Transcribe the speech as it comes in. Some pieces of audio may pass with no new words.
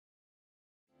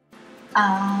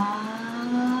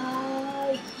Yeah!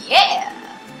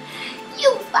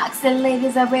 You foxy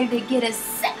ladies are ready to get a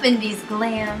 70s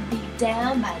glam beat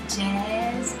down by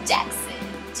Jackson.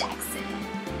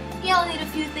 You all need a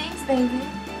few things, baby.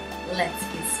 Let's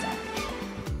get started.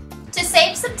 To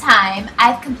save some time,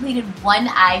 I've completed one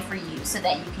eye for you so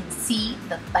that you can see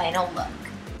the final look.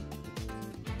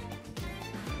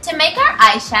 To make our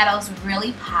eyeshadows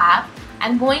really pop,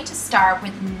 I'm going to start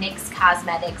with NYX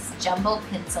Cosmetics Jumbo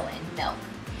Pencil in Milk.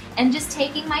 And just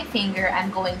taking my finger, I'm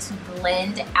going to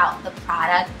blend out the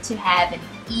product to have an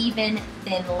even,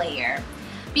 thin layer.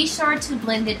 Be sure to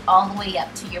blend it all the way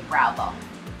up to your brow bone.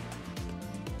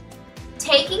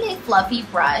 Taking a fluffy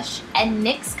brush and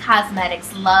NYX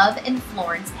Cosmetics Love and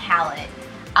Florence palette,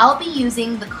 I'll be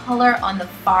using the color on the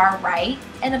far right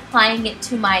and applying it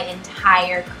to my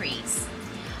entire crease.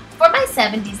 For my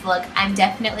 70s look, I'm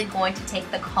definitely going to take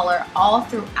the color all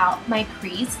throughout my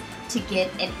crease to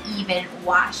get an even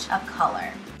wash of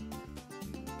color.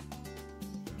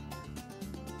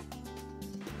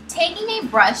 Taking a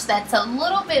brush that's a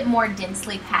little bit more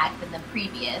densely packed than the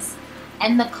previous,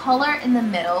 and the color in the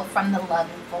middle from the Love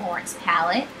and Florence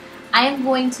palette, I am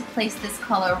going to place this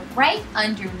color right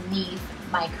underneath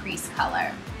my crease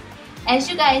color. As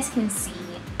you guys can see,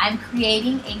 I'm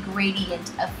creating a gradient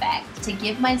effect to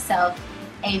give myself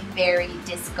a very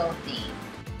disco theme.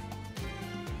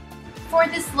 For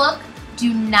this look,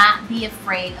 do not be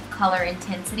afraid of color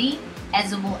intensity,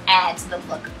 as it will add to the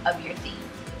look of your theme.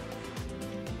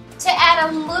 To add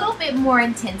a little bit more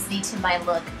intensity to my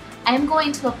look, I'm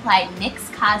going to apply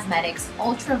NYX Cosmetics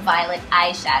Ultraviolet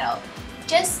eyeshadow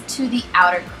just to the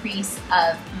outer crease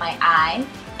of my eye,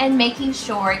 and making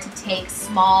sure to take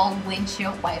small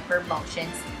windshield wiper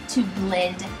motions to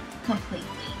blend completely.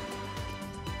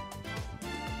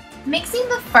 Mixing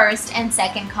the first and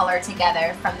second color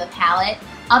together from the palette,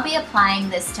 I'll be applying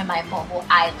this to my mobile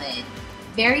eyelid,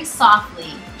 very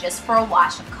softly, just for a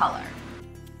wash of color.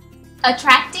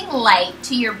 Attracting light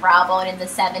to your brow bone in the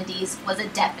 70s was a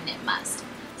definite must,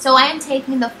 so I am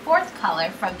taking the fourth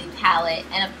color from the palette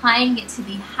and applying it to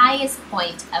the highest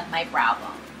point of my brow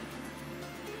bone.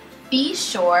 Be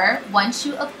sure, once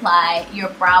you apply your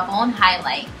brow bone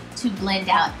highlight, to blend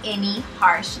out any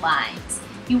harsh lines.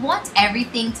 You want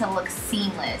everything to look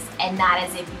seamless and not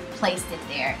as if you placed it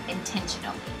there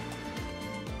intentionally.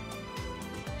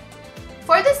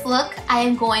 For this look, I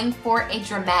am going for a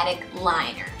dramatic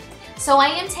liner. So I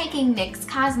am taking NYX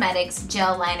Cosmetics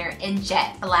Gel Liner in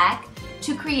Jet Black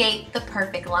to create the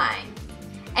perfect line.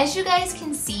 As you guys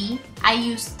can see, I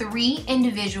used 3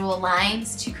 individual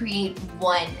lines to create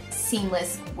one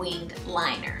seamless winged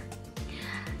liner.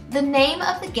 The name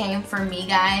of the game for me,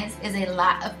 guys, is a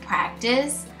lot of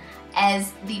practice,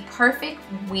 as the perfect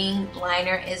winged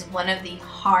liner is one of the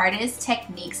hardest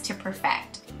techniques to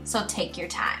perfect, so take your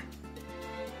time.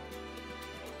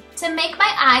 To make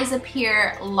my eyes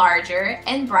appear larger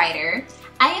and brighter,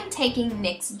 I am taking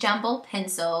NYX Jumbo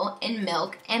Pencil in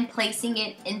Milk and placing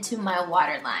it into my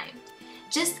waterline.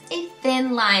 Just a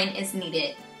thin line is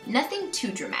needed, nothing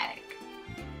too dramatic.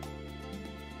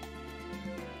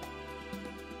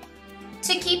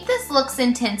 To keep this look's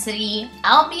intensity,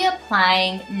 I'll be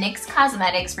applying NYX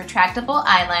Cosmetics Retractable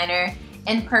Eyeliner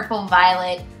in Purple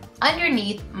Violet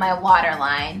underneath my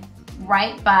waterline,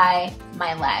 right by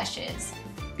my lashes.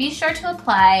 Be sure to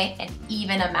apply an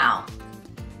even amount.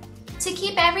 To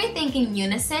keep everything in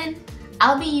unison,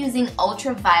 I'll be using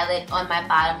Ultraviolet on my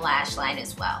bottom lash line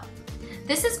as well.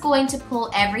 This is going to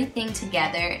pull everything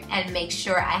together and make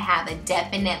sure I have a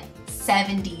definite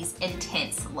 70s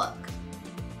intense look.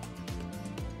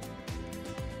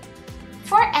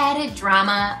 For added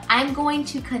drama, I'm going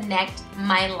to connect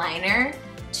my liner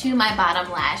to my bottom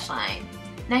lash line.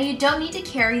 Now you don't need to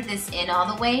carry this in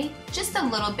all the way, just a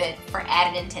little bit for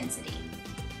added intensity.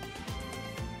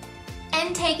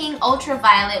 And taking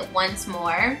Ultraviolet once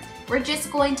more, we're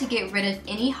just going to get rid of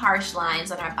any harsh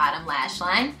lines on our bottom lash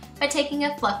line by taking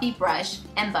a fluffy brush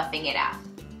and buffing it out.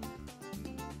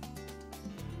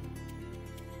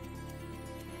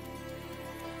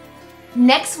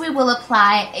 Next, we will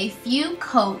apply a few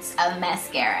coats of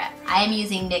mascara. I am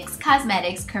using NYX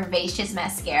Cosmetics Curvaceous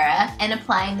Mascara and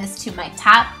applying this to my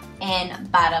top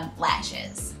and bottom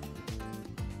lashes.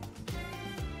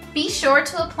 Be sure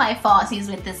to apply falsies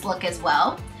with this look as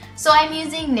well. So I'm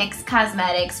using NYX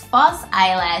Cosmetics False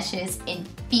Eyelashes in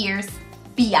Fierce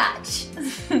Biotch.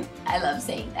 I love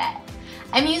saying that.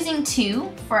 I'm using 2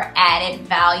 for added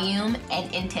volume and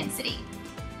intensity.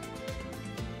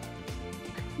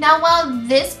 Now, while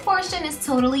this portion is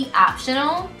totally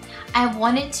optional, I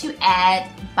wanted to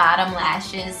add bottom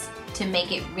lashes to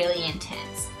make it really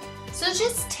intense. So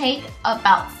just take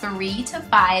about 3 to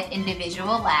 5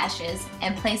 individual lashes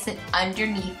and place it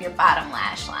underneath your bottom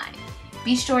lash line.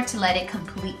 Be sure to let it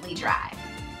completely dry.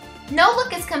 No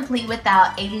look is complete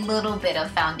without a little bit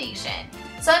of foundation.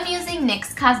 So I'm using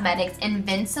NYX Cosmetics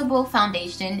Invincible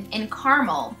Foundation in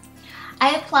Caramel.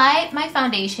 I applied my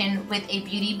foundation with a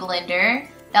beauty blender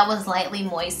that was lightly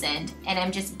moistened, and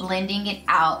I'm just blending it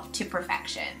out to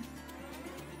perfection.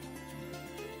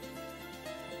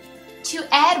 To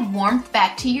add warmth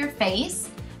back to your face,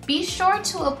 be sure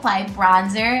to apply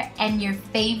bronzer and your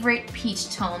favorite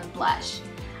peach tone blush.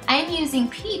 I'm using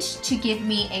peach to give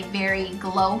me a very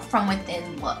glow from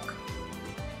within look.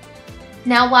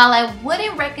 Now, while I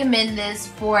wouldn't recommend this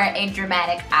for a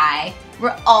dramatic eye,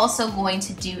 we're also going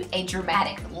to do a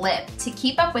dramatic lip to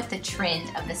keep up with the trend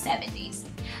of the 70s.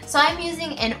 So I'm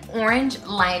using an orange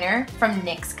liner from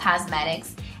NYX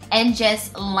Cosmetics and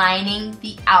just lining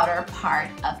the outer part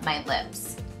of my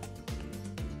lips.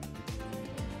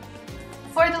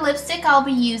 For the lipstick, I'll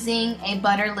be using a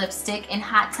butter lipstick in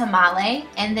Hot Tamale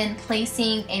and then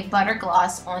placing a butter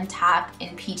gloss on top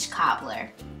in Peach Cobbler.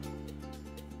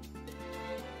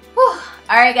 Whew.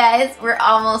 Alright guys, we're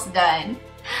almost done.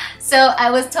 So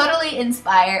I was totally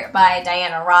inspired by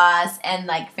Diana Ross and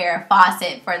like Farrah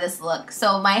Fawcett for this look.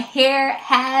 So my hair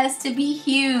has to be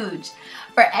huge.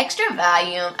 For extra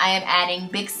volume, I am adding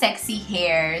Big Sexy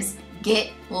Hairs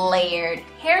Get Layered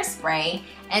Hairspray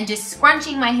and just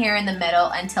scrunching my hair in the middle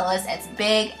until it's as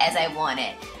big as I want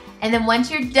it. And then once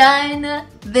you're done,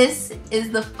 this is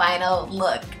the final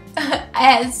look. I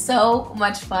had so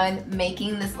much fun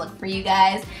making this look for you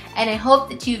guys, and I hope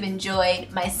that you've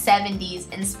enjoyed my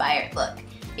 70s inspired look.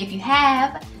 If you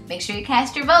have, make sure you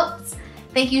cast your votes.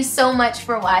 Thank you so much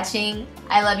for watching.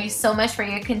 I love you so much for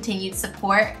your continued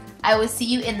support. I will see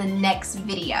you in the next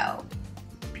video.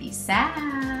 Peace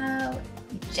out,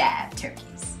 jab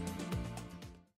turkeys.